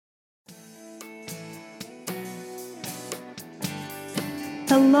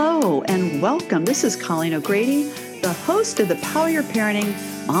Hello and welcome. This is Colleen O'Grady, the host of the Power Your Parenting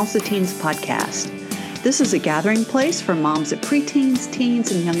Moms to Teens podcast. This is a gathering place for moms of preteens,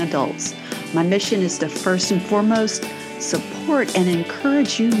 teens, and young adults. My mission is to first and foremost support and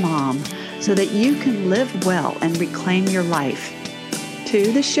encourage you, mom, so that you can live well and reclaim your life.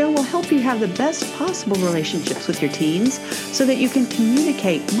 Two, this show will help you have the best possible relationships with your teens so that you can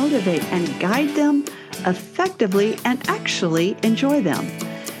communicate, motivate, and guide them effectively and actually enjoy them.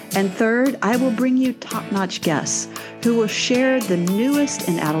 And third, I will bring you top-notch guests who will share the newest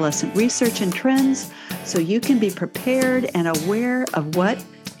in adolescent research and trends so you can be prepared and aware of what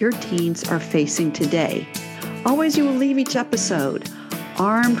your teens are facing today. Always, you will leave each episode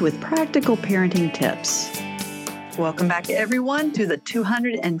armed with practical parenting tips. Welcome back, everyone, to the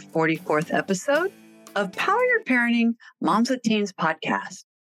 244th episode of Power Your Parenting Moms to Teens podcast.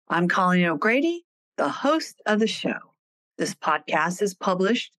 I'm Colleen O'Grady, the host of the show. This podcast is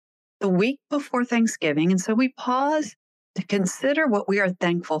published the week before Thanksgiving, and so we pause to consider what we are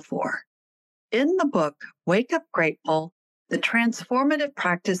thankful for. In the book, Wake Up Grateful, The Transformative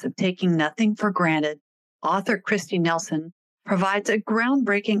Practice of Taking Nothing for Granted, author Christy Nelson provides a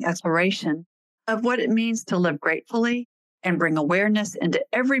groundbreaking exploration of what it means to live gratefully and bring awareness into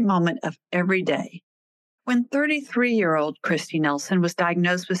every moment of every day. When 33-year-old Christy Nelson was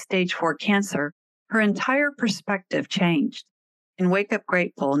diagnosed with stage 4 cancer, her entire perspective changed. In Wake Up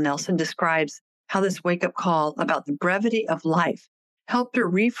Grateful, Nelson describes how this wake-up call about the brevity of life helped her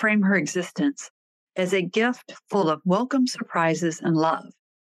reframe her existence as a gift full of welcome surprises and love,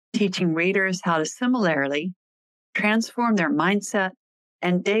 teaching readers how to similarly transform their mindset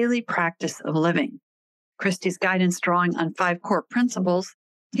and daily practice of living. Christy's guidance, drawing on 5 core principles,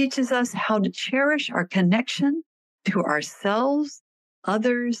 teaches us how to cherish our connection to ourselves,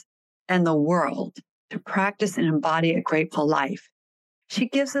 others, and the world to practice and embody a grateful life. She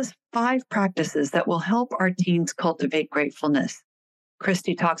gives us 5 practices that will help our teens cultivate gratefulness.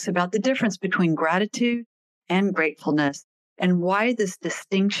 Christy talks about the difference between gratitude and gratefulness and why this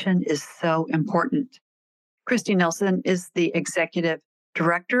distinction is so important. Christy Nelson is the executive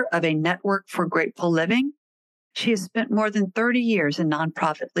director of a network for grateful living. She has spent more than 30 years in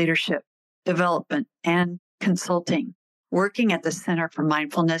nonprofit leadership, development, and consulting, working at the Center for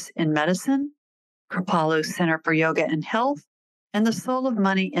Mindfulness in Medicine, Kripalu Center for Yoga and Health, and the Soul of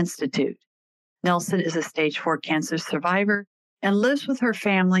Money Institute. Nelson is a stage 4 cancer survivor and lives with her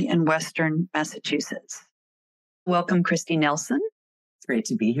family in Western Massachusetts. Welcome, Christy Nelson. It's great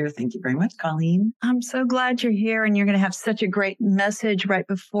to be here. Thank you very much, Colleen. I'm so glad you're here, and you're going to have such a great message right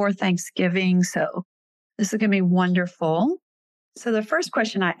before Thanksgiving. So this is going to be wonderful. So the first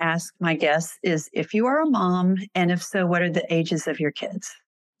question I ask my guests is if you are a mom, and if so, what are the ages of your kids?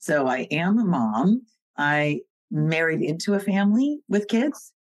 So I am a mom. I married into a family with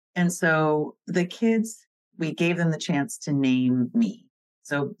kids. And so the kids, we gave them the chance to name me.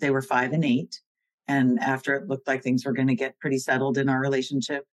 So they were 5 and 8. And after it looked like things were going to get pretty settled in our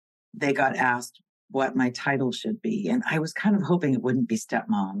relationship, they got asked what my title should be. And I was kind of hoping it wouldn't be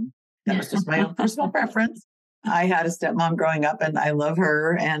stepmom. That was just my own personal preference. I had a stepmom growing up and I love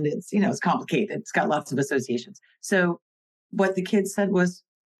her. And it's, it's complicated. It's got lots of associations. So what the kids said was,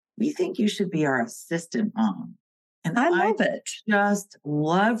 we think you should be our assistant mom. And I love it. Just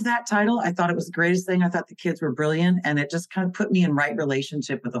love that title. I thought it was the greatest thing. I thought the kids were brilliant. And it just kind of put me in right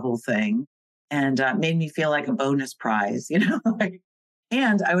relationship with the whole thing and made me feel like a bonus prize,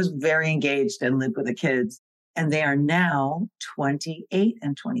 And I was very engaged and lived with the kids. And they are now 28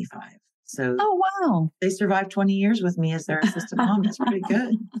 and 25. So wow. They survived 20 years with me as their assistant mom. That's pretty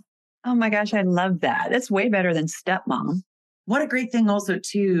good. Oh my gosh, I love that. That's way better than stepmom. What a great thing also,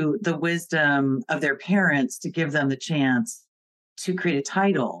 too, the wisdom of their parents to give them the chance to create a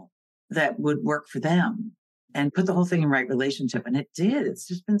title that would work for them and put the whole thing in right relationship. And it did. It's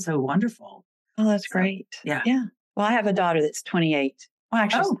just been so wonderful. Oh, that's great. Yeah. Yeah. Well, I have a daughter that's 28. Well,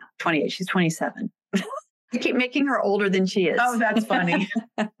 actually, she's not 28. She's 27. I keep making her older than she is. Oh, that's funny.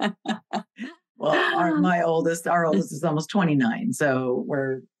 Well, our oldest is almost 29. So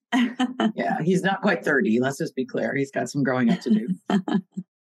yeah, he's not quite 30. Let's just be clear. He's got some growing up to do.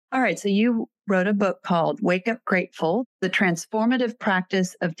 All right. So you wrote a book called Wake Up Grateful, The Transformative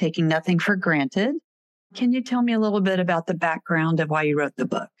Practice of Taking Nothing for Granted. Can you tell me a little bit about the background of why you wrote the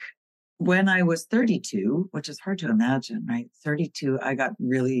book? When I was 32, which is hard to imagine, right? 32, I got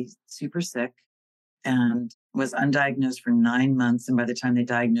really super sick and was undiagnosed for 9 months. And by the time they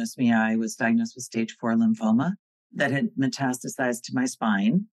diagnosed me, I was diagnosed with stage 4 lymphoma that had metastasized to my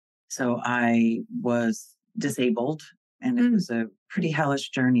spine. So I was disabled and it was a pretty hellish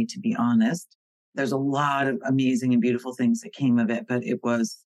journey, to be honest. there's a lot of amazing and beautiful things that came of it, but it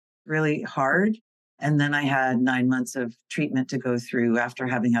was really hard. And then I had 9 months of treatment to go through after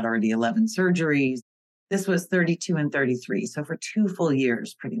having had already 11 surgeries. This was 32 and 33. So for 2 full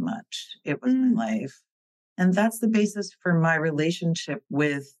years, pretty much, it was my life. And that's the basis for my relationship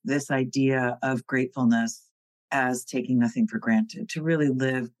with this idea of gratefulness as taking nothing for granted, to really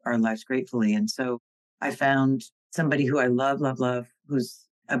live our lives gratefully. And so I found somebody who I love, love, love, who's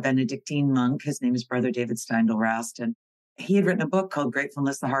a Benedictine monk. His name is Brother David Steindl-Rast. And he had written a book called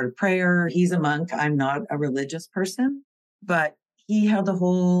Gratefulness, the Heart of Prayer. He's a monk. I'm not a religious person, but he held a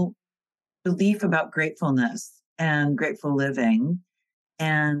whole belief about gratefulness and grateful living.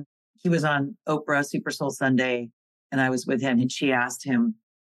 And he was on Oprah Super Soul Sunday, and I was with him, and she asked him,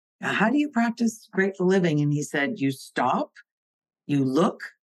 how do you practice grateful living? And he said, you stop, you look,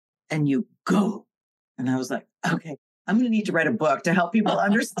 and you go. And I was like, okay, I'm going to need to write a book to help people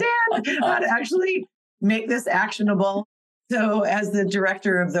understand how to actually make this actionable. So as the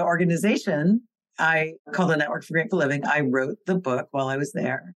director of the organization, I called the Network for Grateful Living. I wrote the book while I was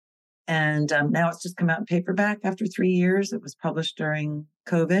there. And now it's just come out in paperback after 3 years. It was published during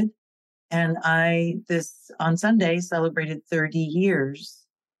COVID. And on Sunday, celebrated 30 years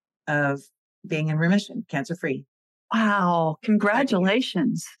of being in remission, cancer-free. Wow.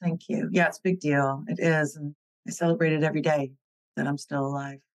 Congratulations. Thank you. Yeah, it's a big deal. It is. And I celebrate it every day that I'm still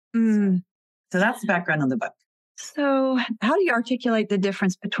alive. So that's the background on the book. So how do you articulate the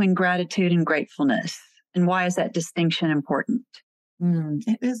difference between gratitude and gratefulness? And why is that distinction important?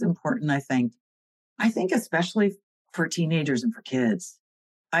 It is important, I think. I think especially for teenagers and for kids.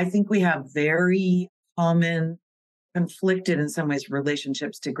 I think we have very common, conflicted in some ways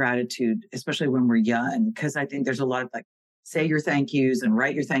relationships to gratitude, especially when we're young, because I think there's a lot of like, say your thank yous and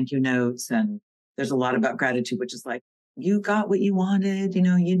write your thank you notes. And there's a lot about gratitude, which is like, you got what you wanted, you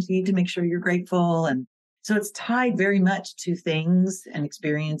need to make sure you're grateful. And so it's tied very much to things and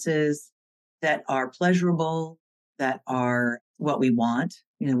experiences that are pleasurable, that are what we want.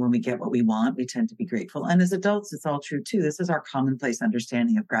 When we get what we want, we tend to be grateful. And as adults, it's all true too. This is our commonplace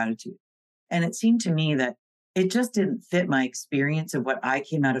understanding of gratitude. And it seemed to me that it just didn't fit my experience of what I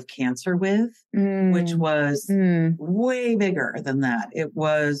came out of cancer with, which was way bigger than that. It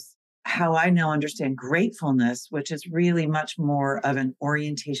was how I now understand gratefulness, which is really much more of an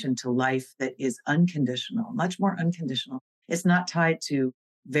orientation to life that is unconditional, much more unconditional. It's not tied to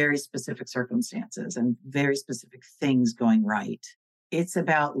very specific circumstances and very specific things going right. It's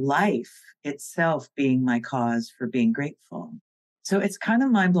about life itself being my cause for being grateful. So it's kind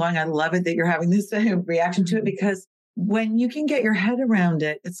of mind-blowing. I love it that you're having this reaction to it, because when you can get your head around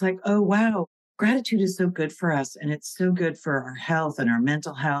it, it's like, oh, wow, gratitude is so good for us. And it's so good for our health and our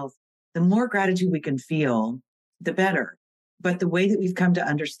mental health. The more gratitude we can feel, the better. But the way that we've come to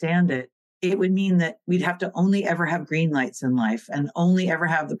understand it, it would mean that we'd have to only ever have green lights in life and only ever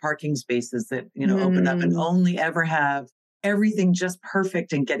have the parking spaces that, open up, and only ever have everything just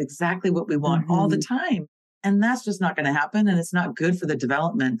perfect and get exactly what we want all the time. And that's just not going to happen. And it's not good for the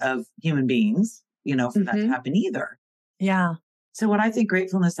development of human beings, for that to happen either. Yeah. So what I think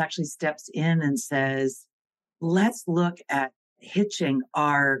gratefulness actually steps in and says, let's look at hitching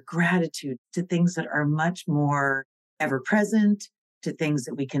our gratitude to things that are much more ever present, to things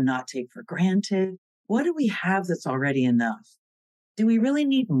that we cannot take for granted. What do we have that's already enough? Do we really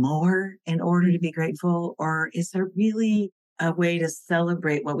need more in order to be grateful? Or is there really a way to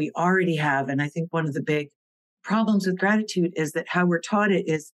celebrate what we already have? And I think one of the big problems with gratitude is that how we're taught it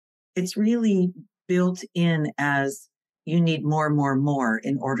is it's really built in as you need more, more, more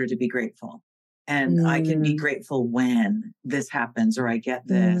in order to be grateful. And I can be grateful when this happens or I get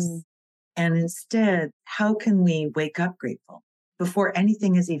this. And instead, how can we wake up grateful before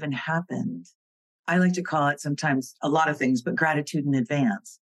anything has even happened? I like to call it sometimes a lot of things, but gratitude in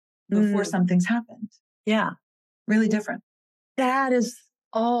advance before something's happened. Yeah. Really different. That is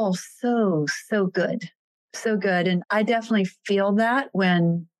all so good. So good. And I definitely feel that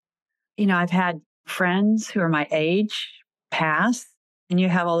when, I've had friends who are my age pass, and you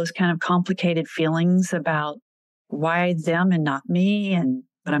have all those kind of complicated feelings about why them and not me.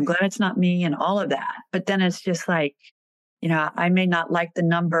 But I'm glad it's not me and all of that. But then it's just like, I may not like the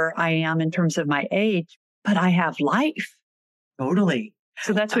number I am in terms of my age, but I have life. Totally.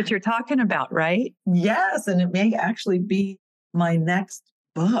 So that's what you're talking about, right? Yes. And it may actually be my next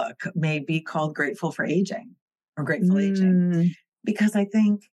book may be called Grateful for Aging or Grateful Aging, because I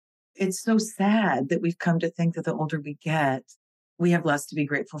think it's so sad that we've come to think that the older we get, we have less to be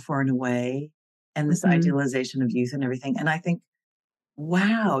grateful for in a way, and this idealization of youth and everything. And I think,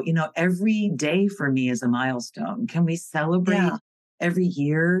 wow, every day for me is a milestone. Can we celebrate every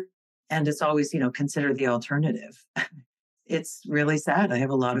year And it's always, consider the alternative. It's really sad. I have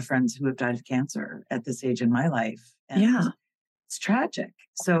a lot of friends who have died of cancer at this age in my life. And Yeah. it's tragic.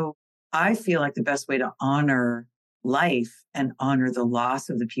 So I feel like the best way to honor life and honor the loss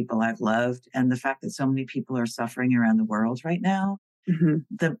of the people I've loved and the fact that so many people are suffering around the world right now,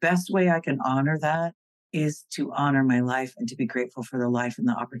 the best way I can honor that is to honor my life and to be grateful for the life and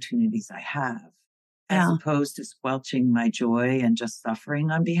the opportunities I have, as opposed to squelching my joy and just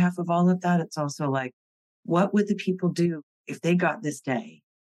suffering on behalf of all of that. It's also like, what would the people do if they got this day?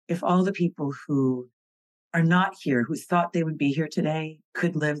 If all the people who are not here, who thought they would be here today,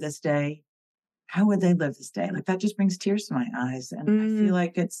 could live this day, how would they live this day? Like, that just brings tears to my eyes. And I feel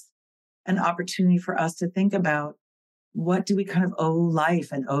like it's an opportunity for us to think about, what do we kind of owe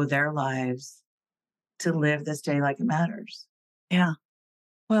life and owe their lives to live this day like it matters? Yeah.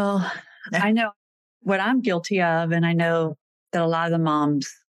 Well, I know what I'm guilty of, and I know that a lot of the moms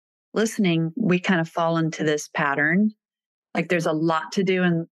listening, we kind of fall into this pattern. Like, there's a lot to do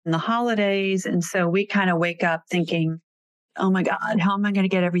in the holidays. And so we kind of wake up thinking, oh my God, how am I going to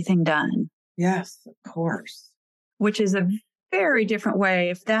get everything done? Yes, of course. Which is a very different way.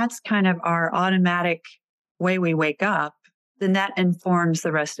 If that's kind of our automatic way we wake up, then that informs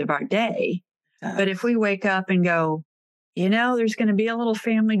the rest of our day. But if we wake up and go, there's going to be a little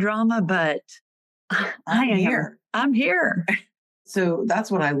family drama, but I'm here. So that's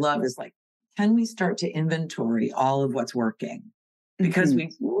what I love is like, can we start to inventory all of what's working? Because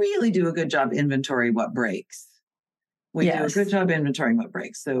we really do a good job inventory what breaks. We do a good job inventorying what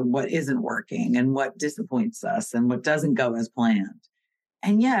breaks. So what isn't working and what disappoints us and what doesn't go as planned.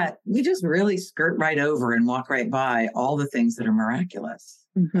 And yet we just really skirt right over and walk right by all the things that are miraculous.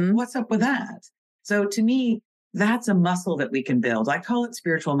 What's up with that? So to me, that's a muscle that we can build. I call it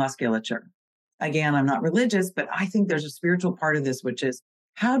spiritual musculature. Again, I'm not religious, but I think there's a spiritual part of this, which is,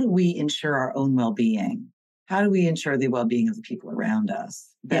 how do we ensure our own well-being? How do we ensure the well-being of the people around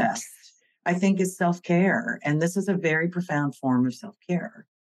us? Best, I think, is self-care. And this is a very profound form of self-care,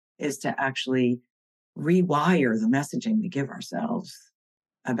 is to actually rewire the messaging we give ourselves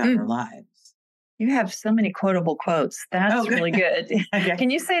about our lives. You have so many quotable quotes. That's really good. Okay. Can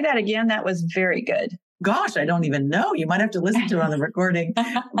you say that again? That was very good. Gosh, I don't even know. You might have to listen to it on the recording.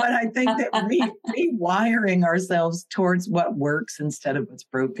 But I think that rewiring ourselves towards what works instead of what's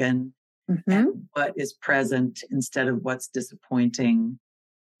broken, and what is present instead of what's disappointing,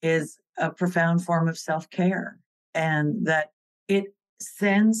 is a profound form of self-care. And that it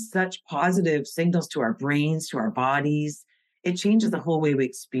sends such positive signals to our brains, to our bodies. It changes the whole way we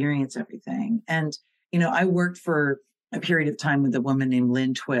experience everything. And, I worked for a period of time with a woman named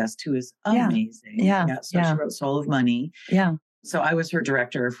Lynn Twist, who is amazing. She wrote Soul of Money. Yeah. So I was her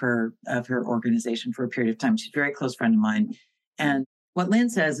director of her organization for a period of time. She's a very close friend of mine. And what Lynn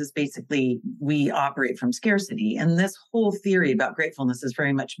says is basically we operate from scarcity. And this whole theory about gratefulness is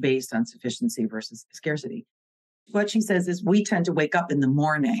very much based on sufficiency versus scarcity. What she says is we tend to wake up in the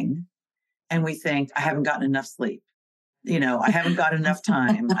morning and we think, I haven't gotten enough sleep. I haven't got enough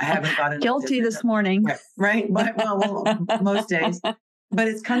time. I haven't got enough. Guilty this morning. Right. Well, most days. But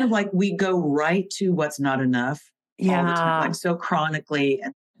it's kind of like we go right to what's not enough all the time, like so chronically,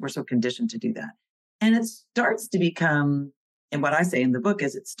 and we're so conditioned to do that. And it starts to become, and what I say in the book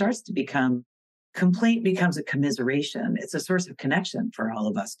is, it starts to become, complaint becomes a commiseration. It's a source of connection for all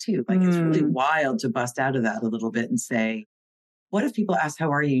of us too. Like it's really wild to bust out of that a little bit and say, what if people ask,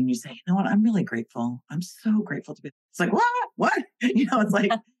 how are you? And you say, you know what? I'm really grateful. I'm so grateful to be. It's like, what? It's like,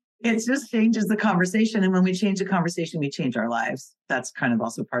 it just changes the conversation. And when we change the conversation, we change our lives. That's kind of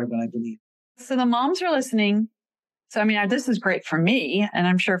also part of what I believe. So the moms are listening. So, this is great for me, and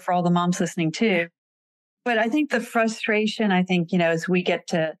I'm sure for all the moms listening too. But I think the frustration, as we get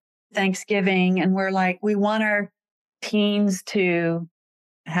to Thanksgiving and we're like, we want our teens to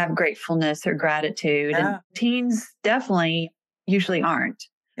have gratefulness or gratitude. And teens definitely usually aren't,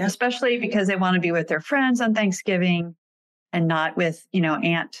 especially because they want to be with their friends on Thanksgiving and not with,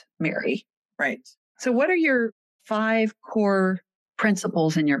 Aunt Mary. Right. So what are your 5 core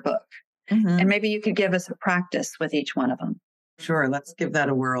principles in your book? And maybe you could give us a practice with each one of them. Sure. Let's give that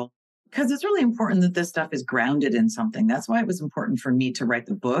a whirl. Because it's really important that this stuff is grounded in something. That's why it was important for me to write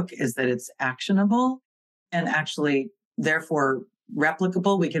the book, is that it's actionable and actually, therefore,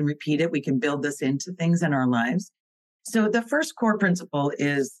 replicable. We can repeat it. We can build this into things in our lives. So the first core principle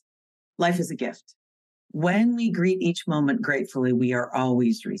is life is a gift. When we greet each moment gratefully, we are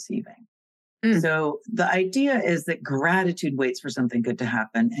always receiving. So the idea is that gratitude waits for something good to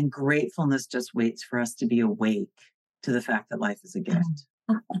happen, and gratefulness just waits for us to be awake to the fact that life is a gift.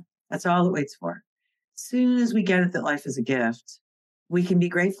 That's all it waits for. As soon as we get it that life is a gift, we can be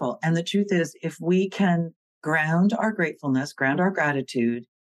grateful. And the truth is, if we can ground our gratefulness, ground our gratitude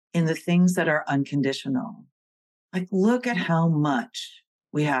in the things that are unconditional, like look at how much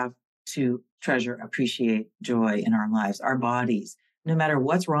we have to treasure, appreciate joy in our lives, our bodies. No matter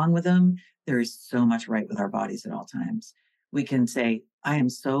what's wrong with them, there is so much right with our bodies at all times. We can say, I am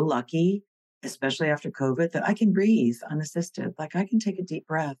so lucky, especially after COVID, that I can breathe unassisted. Like I can take a deep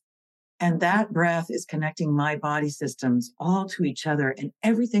breath. And that breath is connecting my body systems all to each other and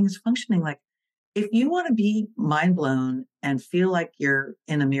everything is functioning. Like if you want to be mind blown and feel like you're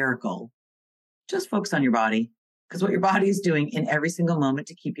in a miracle, just focus on your body, because what your body is doing in every single moment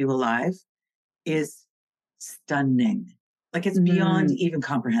to keep you alive is stunning. Like it's beyond even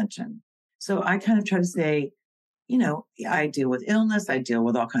comprehension. So I kind of try to say, you know, I deal with illness. I deal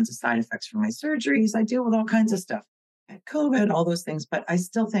with all kinds of side effects from my surgeries. I deal with all kinds of stuff. I had COVID, all those things. But I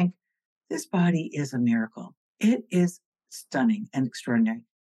still think this body is a miracle. It is stunning and extraordinary.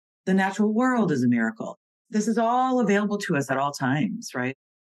 The natural world is a miracle. This is all available to us at all times, right?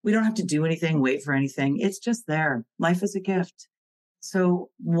 We don't have to do anything, wait for anything. It's just there. Life is a gift. So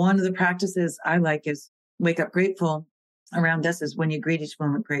one of the practices I like is wake up grateful. Around this is when you greet each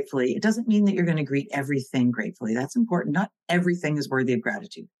moment gratefully. It doesn't mean that you're going to greet everything gratefully. That's important. Not everything is worthy of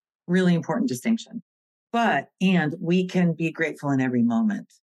gratitude. Really important distinction. And we can be grateful in every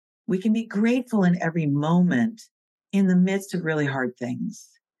moment. We can be grateful in every moment in the midst of really hard things.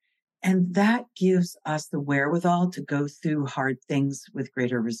 And that gives us the wherewithal to go through hard things with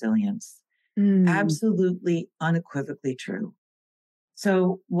greater resilience. Absolutely, unequivocally true.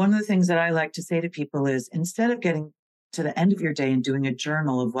 So one of the things that I like to say to people is instead of getting to the end of your day and doing a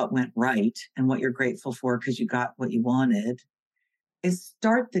journal of what went right and what you're grateful for because you got what you wanted, is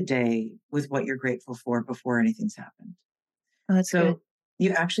start the day with what you're grateful for before anything's happened. Oh, that's so good.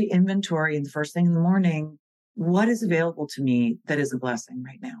 You actually inventory in the first thing in the morning, what is available to me that is a blessing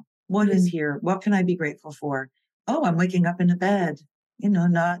right now? What is here? What can I be grateful for? Oh, I'm waking up in a bed.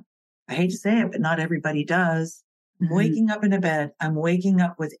 I hate to say it, but not everybody does. I'm waking up in a bed. I'm waking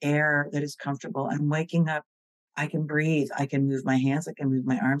up with air that is comfortable. I'm waking up. I can breathe. I can move my hands. I can move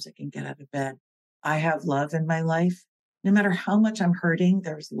my arms. I can get out of bed. I have love in my life. No matter how much I'm hurting,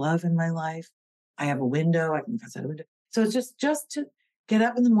 there's love in my life. I have a window. I can pass out a window. So it's just to get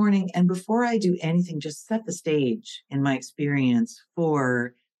up in the morning. And before I do anything, just set the stage in my experience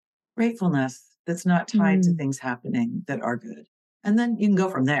for gratefulness that's not tied to things happening that are good. And then you can go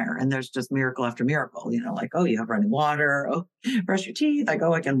from there. And there's just miracle after miracle, like, oh, you have running water. Oh, brush your teeth. Like,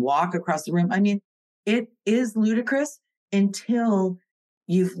 oh, I can walk across the room. I mean, it is ludicrous until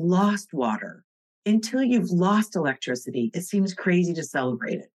you've lost water, until you've lost electricity. It seems crazy to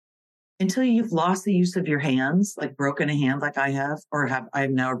celebrate it. Until you've lost the use of your hands, like broken a hand like I have, I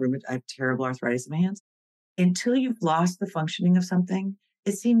have now I have terrible arthritis in my hands. Until you've lost the functioning of something,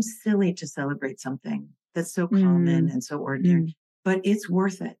 it seems silly to celebrate something that's so common and so ordinary, but it's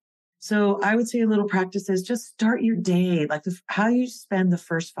worth it. So I would say a little practice is just start your day. Like how you spend the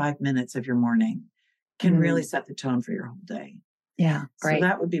first 5 minutes of your morning can really set the tone for your whole day. Yeah, great. So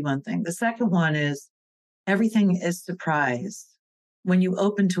that would be one thing. The second one is everything is surprise. When you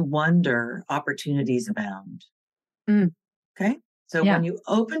open to wonder, opportunities abound. Okay. So when you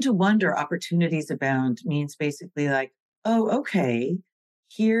open to wonder, opportunities abound means basically like, oh, okay,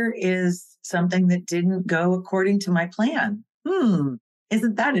 here is something that didn't go according to my plan.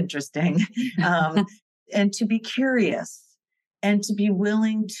 Isn't that interesting? And to be curious and to be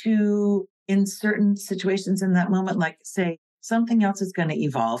willing to, in certain situations in that moment, like say, something else is going to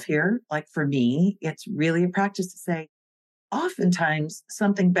evolve here. Like for me, it's really a practice to say, oftentimes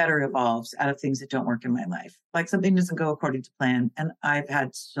something better evolves out of things that don't work in my life. Like something doesn't go according to plan. And I've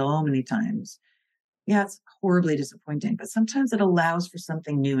had so many times, it's horribly disappointing, but sometimes it allows for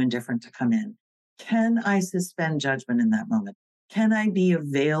something new and different to come in. Can I suspend judgment in that moment? Can I be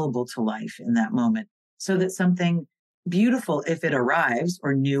available to life in that moment so that something beautiful, if it arrives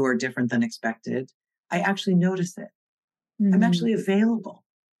or new or different than expected, I actually notice it. I'm actually available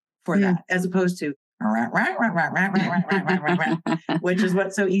for that as opposed to which is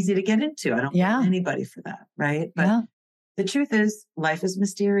what's so easy to get into. I don't blame anybody for that, right? But the truth is, life is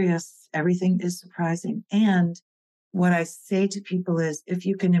mysterious. Everything is surprising. And what I say to people is, if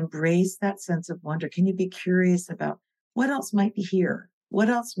you can embrace that sense of wonder, can you be curious about what else might be here? What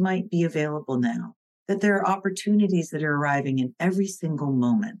else might be available now? That there are opportunities that are arriving in every single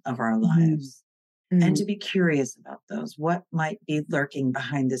moment of our lives. And to be curious about those. What might be lurking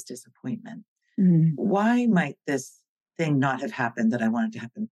behind this disappointment? Why might this thing not have happened that I wanted to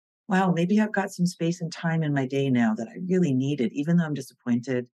happen? Well, maybe I've got some space and time in my day now that I really needed, even though I'm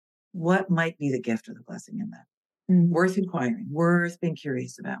disappointed. What might be the gift or the blessing in that? worth inquiring, worth being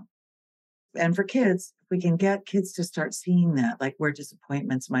curious about. And for kids, if we can get kids to start seeing that, like where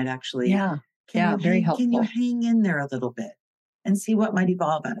disappointments might actually, very helpful. Can you hang in there a little bit and see what might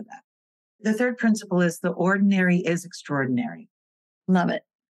evolve out of that? The third principle is the ordinary is extraordinary. Love it.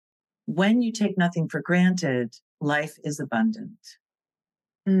 When you take nothing for granted, life is abundant.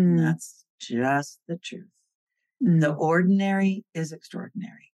 And that's just the truth. The ordinary is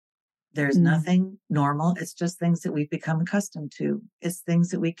extraordinary. There's nothing normal. It's just things that we've become accustomed to. It's things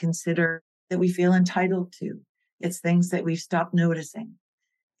that we consider that we feel entitled to. It's things that we've stopped noticing.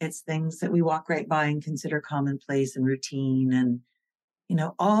 It's things that we walk right by and consider commonplace and routine. And,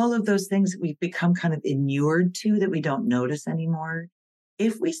 all of those things that we've become kind of inured to that we don't notice anymore.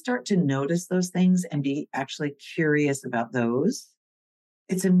 If we start to notice those things and be actually curious about those,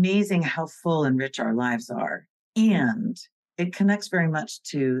 it's amazing how full and rich our lives are. And it connects very much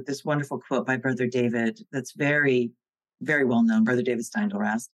to this wonderful quote by Brother David that's very, very well known, Brother David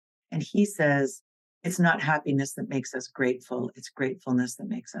Steindl-Rast. And he says, it's not happiness that makes us grateful. It's gratefulness that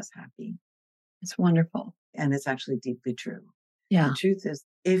makes us happy. It's wonderful. And it's actually deeply true. Yeah. The truth is,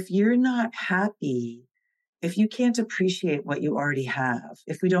 if you're not happy, if you can't appreciate what you already have,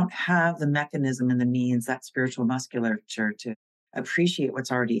 if we don't have the mechanism and the means, that spiritual musculature to appreciate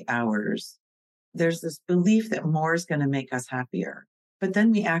what's already ours, there's this belief that more is going to make us happier. But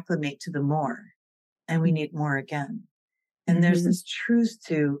then we acclimate to the more and we need more again. And there's this truth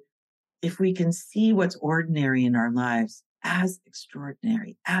to, if we can see what's ordinary in our lives as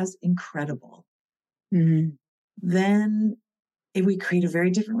extraordinary, as incredible, then we create a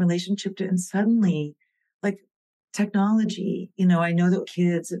very different relationship to it. And suddenly, like technology, I know that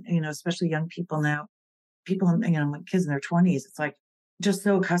kids, especially young people now, kids in their 20s, it's like just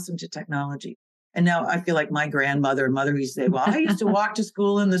so accustomed to technology. And now I feel like my grandmother and mother who used to say, well, I used to walk to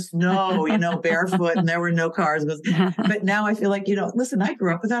school in the snow, barefoot, and there were no cars. But now I feel like, listen, I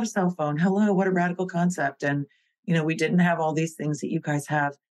grew up without a cell phone. Hello, what a radical concept. And, we didn't have all these things that you guys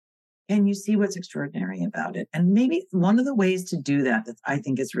have. And you see what's extraordinary about it. And maybe one of the ways to do that I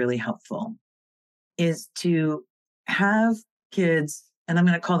think is really helpful is to have kids, and I'm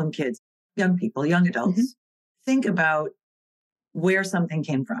going to call them kids, young people, young adults, think about where something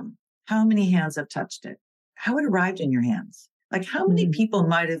came from. How many hands have touched it? How it arrived in your hands? Like how many people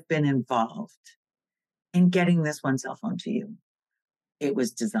might have been involved in getting this one cell phone to you? It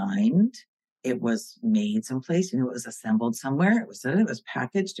was designed. It was made someplace. It was assembled somewhere. It was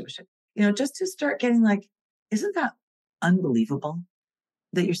packaged. It was, just to start getting like, isn't that unbelievable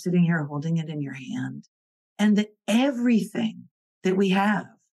that you're sitting here holding it in your hand and that everything that we have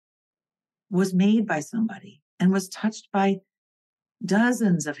was made by somebody and was touched by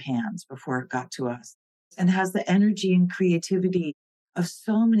dozens of hands before it got to us, and has the energy and creativity of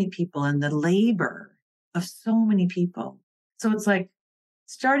so many people and the labor of so many people. So it's like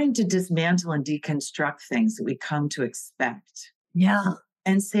starting to dismantle and deconstruct things that we come to expect. Yeah.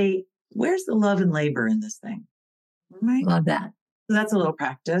 And say, where's the love and labor in this thing? Right? Love that. So that's a little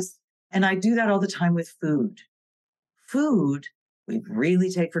practice. And I do that all the time with food. Food, we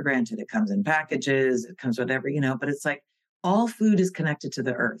really take for granted. It comes in packages, it comes whatever, but it's like all food is connected to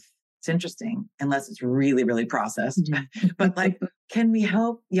the earth. It's interesting, unless it's really, really processed. But like, can we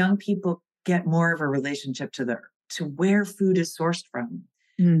help young people get more of a relationship to where food is sourced from?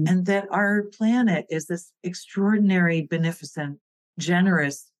 And that our planet is this extraordinary, beneficent,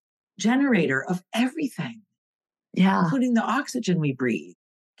 generous generator of everything, including the oxygen we breathe.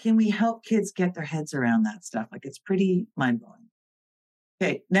 Can we help kids get their heads around that stuff? Like, it's pretty mind-blowing.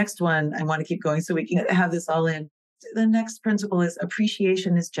 Okay, next one. I want to keep going so we can have this all in. The next principle is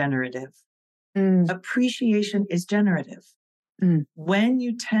appreciation is generative. Appreciation is generative. When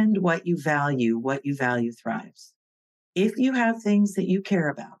you tend what you value thrives. If you have things that you care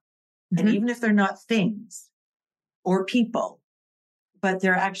about, and even if they're not things or people, but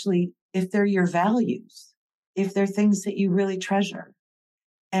they're actually, if they're your values, if they're things that you really treasure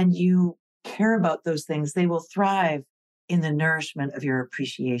and you care about those things, they will thrive in the nourishment of your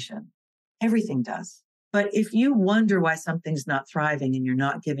appreciation. Everything does. But if you wonder why something's not thriving and you're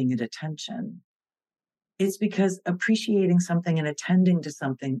not giving it attention, it's because appreciating something and attending to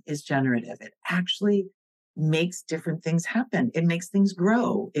something is generative. It actually makes different things happen. It makes things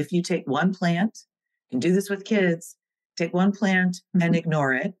grow. If you take one plant, and do this with kids, take one plant and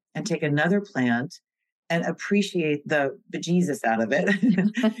ignore it, and take another plant and appreciate the bejesus out of it.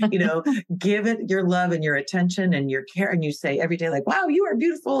 Give it your love and your attention and your care. And you say every day, like, wow, you are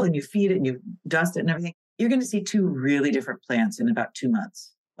beautiful. And you feed it and you dust it and everything. You're going to see two really different plants in about 2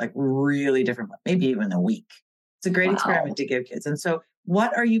 months, like really different, maybe even a week. It's a great experiment to give kids. And so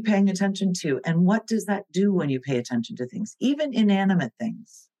What are you paying attention to? And what does that do when you pay attention to things, even inanimate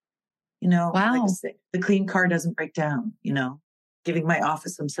things? Like Wow. the clean car doesn't break down, giving my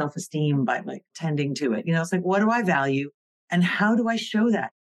office some self-esteem by like tending to it. It's like, what do I value? And how do I show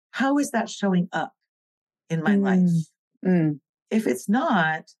that? How is that showing up in my life? Mm. If it's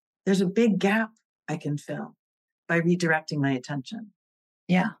not, there's a big gap I can fill by redirecting my attention.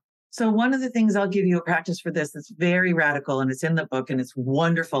 Yeah. So one of the things, I'll give you a practice for this that's very radical, and it's in the book, and it's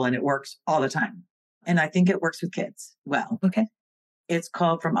wonderful, and it works all the time. And I think it works with kids well. Okay. It's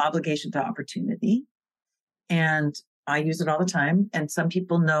called From Obligation to Opportunity. And I use it all the time. And some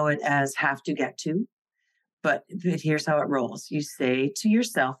people know it as have to get to. But here's how it rolls. You say to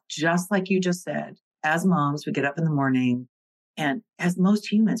yourself, just like you just said, as moms, we get up in the morning. And as most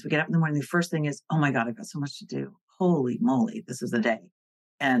humans, we get up in the morning. The first thing is, oh my God, I've got so much to do. Holy moly, this is the day.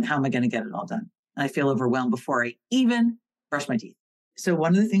 And how am I going to get it all done? And I feel overwhelmed before I even brush my teeth. So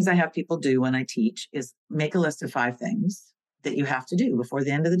one of the things I have people do when I teach is make a list of 5 things that you have to do before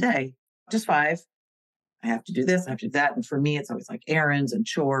the end of the day. Just 5. I have to do this, I have to do that. And for me, it's always like errands and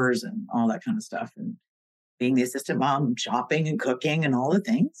chores and all that kind of stuff. And being the assistant mom, shopping and cooking and all the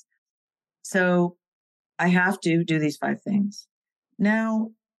things. So I have to do these 5 things. Now,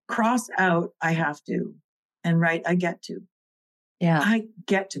 cross out, I have to, and write, I get to. Yeah. I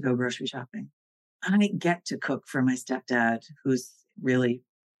get to go grocery shopping. I get to cook for my stepdad, who's really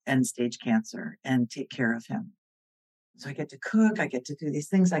end stage cancer, and take care of him. So I get to cook. I get to do these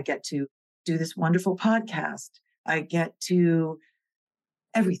things. I get to do this wonderful podcast. I get to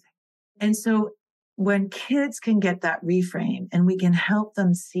everything. And so when kids can get that reframe and we can help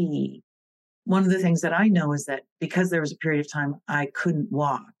them see, one of the things that I know is that because there was a period of time I couldn't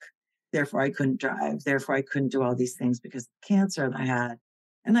walk, therefore I couldn't drive, therefore I couldn't do all these things because of the cancer that I had.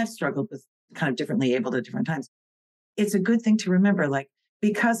 And I've struggled with kind of differently able at different times. It's a good thing to remember, like,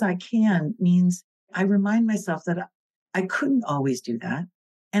 because I can means I remind myself that I couldn't always do that.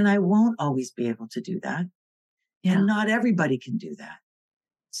 And I won't always be able to do that. Yeah. And not everybody can do that.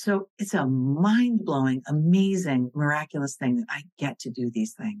 So it's a mind-blowing, amazing, miraculous thing that I get to do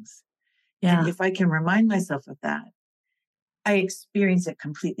these things. Yeah. And if I can remind myself of that, I experience it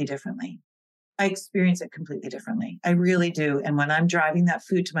completely differently. I really do. And when I'm driving that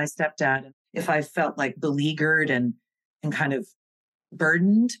food to my stepdad, if I felt like beleaguered and kind of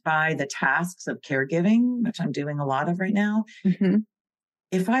burdened by the tasks of caregiving, which I'm doing a lot of right now,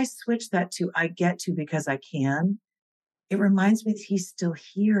 if I switch that to I get to because I can, it reminds me that he's still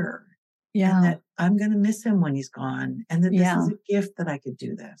here. Yeah. And that I'm going to miss him when he's gone. And that this is a gift that I could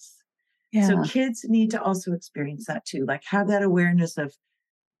do this. Yeah. So kids need to also experience that too. Like have that awareness of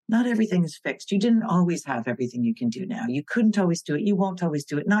not everything is fixed. You didn't always have everything you can do now. You couldn't always do it. You won't always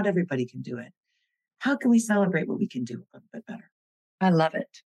do it. Not everybody can do it. How can we celebrate what we can do a little bit better? I love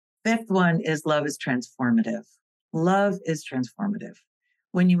it. 5th one is love is transformative. Love is transformative.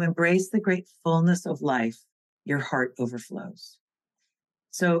 When you embrace the great fullness of life, your heart overflows.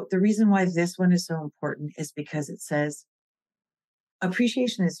 So the reason why this one is so important is because it says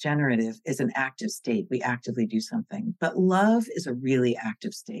appreciation is generative, is an active state. We actively do something, but love is a really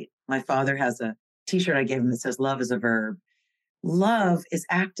active state. My father has a t-shirt I gave him that says love is a verb. Love is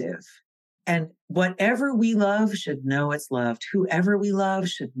active. And whatever we love should know it's loved. Whoever we love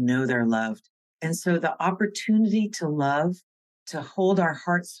should know they're loved. And so the opportunity to love, to hold our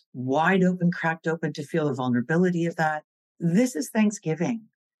hearts wide open, cracked open, to feel the vulnerability of that. This is Thanksgiving.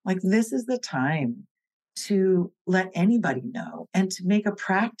 Like this is the time to let anybody know and to make a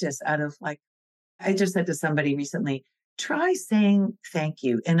practice out of, like, I just said to somebody recently, try saying thank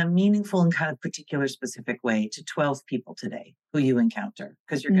you in a meaningful and kind of particular specific way to 12 people today who you encounter,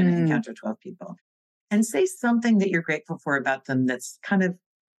 because you're going to encounter 12 people, and say something that you're grateful for about them that's kind of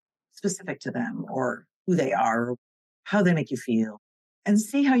specific to them or who they are, or how they make you feel, and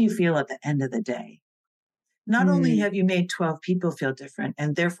see how you feel at the end of the day. Not only have you made 12 people feel different,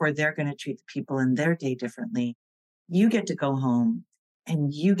 and therefore they're going to treat the people in their day differently, you get to go home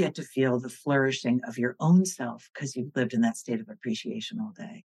and you get to feel the flourishing of your own self because you've lived in that state of appreciation all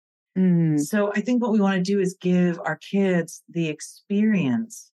day. So I think what we want to do is give our kids the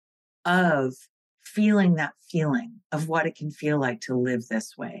experience of feeling that feeling of what it can feel like to live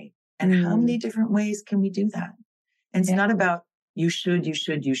this way. And how many different ways can we do that? And it's not about you should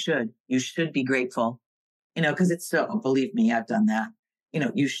be grateful, because it's so, believe me, I've done that.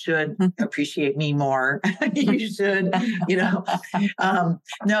 You should appreciate me more. You should,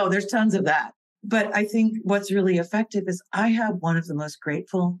 no, there's tons of that. But I think what's really effective is I have one of the most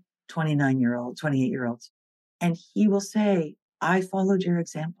grateful 28-year-olds, and he will say, I followed your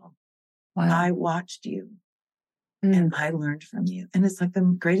example. Wow. I watched you. and I learned from you. And it's like the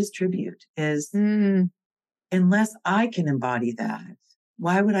greatest tribute is unless I can embody that,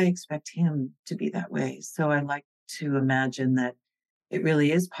 why would I expect him to be that way? So I like to imagine that it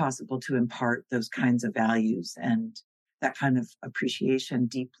really is possible to impart those kinds of values and that kind of appreciation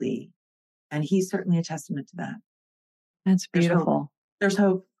deeply. And he's certainly a testament to that. That's beautiful. There's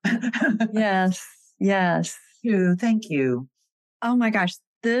hope. Yes. Yes. Thank you. Oh my gosh.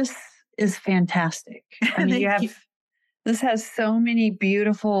 This is fantastic. I mean, this has so many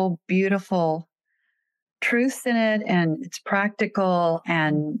beautiful, beautiful truths in it, and it's practical,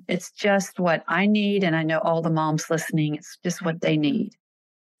 and it's just what I need. And I know all the moms listening, it's just what they need.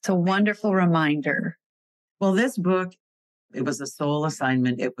 It's a wonderful reminder. Well, this book, it was a soul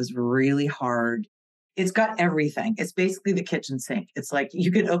assignment. It was really hard. It's got everything. It's basically the kitchen sink. It's like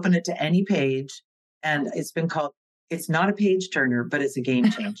you could open it to any page, and it's been called, it's not a page turner, but it's a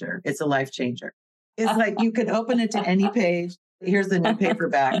game changer. It's a life changer. It's like you could open it to any page. Here's the new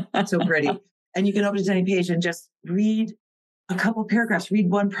paperback. It's so pretty. And you can open it to any page and just read a couple paragraphs, read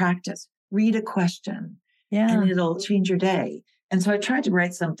one practice, read a question, and it'll change your day. And so I tried to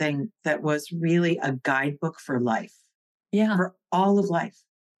write something that was really a guidebook for life. Yeah. For all of life.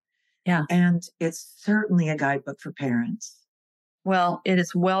 Yeah. And it's certainly a guidebook for parents. Well, it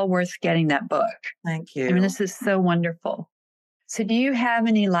is well worth getting that book. Thank you. I mean, this is so wonderful. So do you have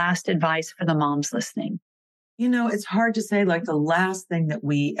any last advice for the moms listening? You know, it's hard to say, like the last thing that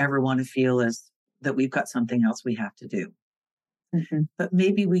we ever want to feel is that we've got something else we have to do. But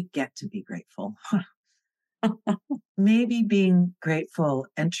maybe we get to be grateful. Maybe being grateful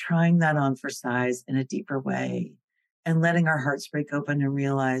and trying that on for size in a deeper way and letting our hearts break open and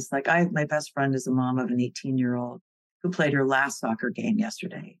realize, like my best friend is a mom of an 18-year-old who played her last soccer game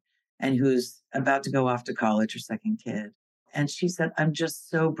yesterday and who's about to go off to college, her second kid. And she said, I'm just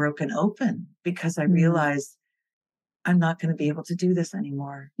so broken open because I realized I'm not going to be able to do this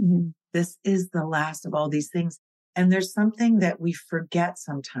anymore. This is the last of all these things. And there's something that we forget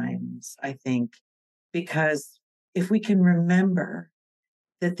sometimes, I think, because if we can remember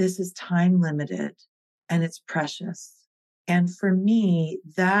that this is time limited and it's precious. And for me,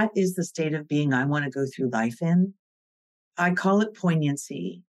 that is the state of being I want to go through life in. I call it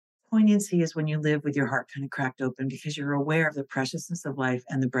poignancy. Poignancy is when you live with your heart kind of cracked open because you're aware of the preciousness of life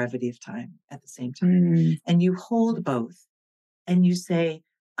and the brevity of time at the same time. And you hold both and you say,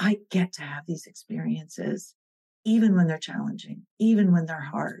 I get to have these experiences, even when they're challenging, even when they're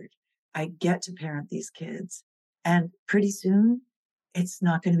hard. I get to parent these kids. And pretty soon, it's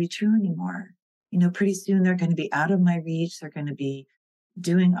not going to be true anymore. You know, pretty soon they're going to be out of my reach. They're going to be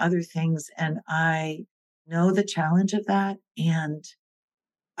doing other things. And I know the challenge of that. And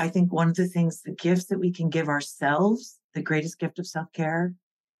I think one of the things, the gifts that we can give ourselves, the greatest gift of self-care,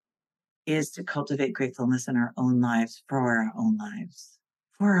 is to cultivate gratefulness in our own lives, for our own lives,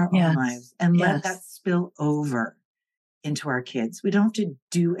 and let that spill over into our kids. We don't have to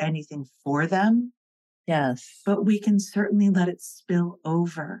do anything for them. Yes. But we can certainly let it spill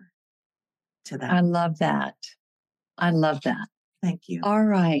over to them. I love that. I love that. Thank you. All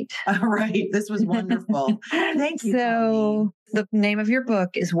right. This was wonderful. Thank you. So Colleen. the name of your book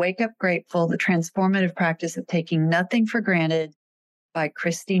is Wake Up Grateful, The Transformative Practice of Taking Nothing for Granted by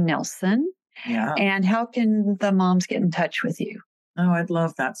Christy Nelson. Yeah. And how can the moms get in touch with you? Oh, I'd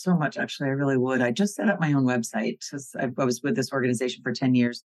love that so much. Actually, I really would. I just set up my own website because I was with this organization for 10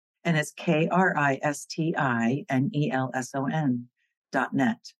 years. And it's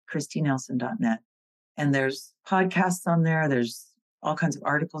KRISTINELSON.net, ChristyNelson.net. And there's podcasts on there. There's all kinds of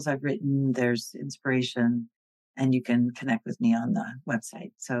articles I've written. There's inspiration. And you can connect with me on the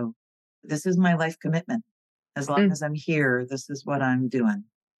website. So this is my life commitment. As long as I'm here, this is what I'm doing.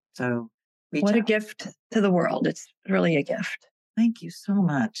 So what a gift to the world. It's really a gift. Thank you so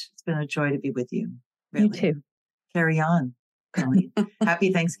much. It's been a joy to be with you. Really. You too. Carry on, Colleen.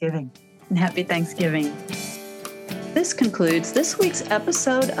 Happy Thanksgiving. And happy Thanksgiving. This concludes this week's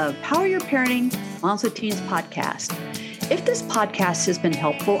episode of Power Your Parenting Moms with Teens podcast. If this podcast has been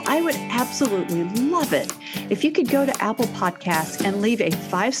helpful, I would absolutely love it if you could go to Apple Podcasts and leave a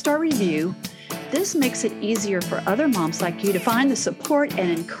 5-star review. This makes it easier for other moms like you to find the support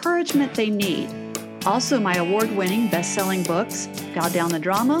and encouragement they need. Also, my award-winning best-selling books, Dial Down the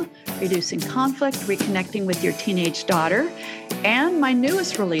Drama, Reducing Conflict, Reconnecting with Your Teenage Daughter, and my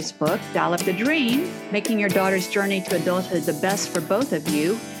newest release book, Dial Up the Dream, Making Your Daughter's Journey to Adulthood the Best for Both of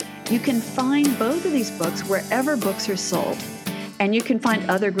You. You can find both of these books wherever books are sold. And you can find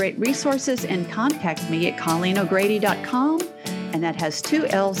other great resources and contact me at ColleenO'Grady.com, and that has 2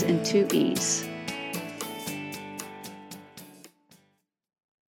 L's and 2 E's.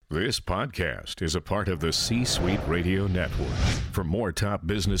 This podcast is a part of the C-Suite Radio Network. For more top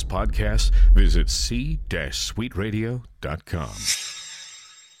business podcasts, visit c-suiteradio.com.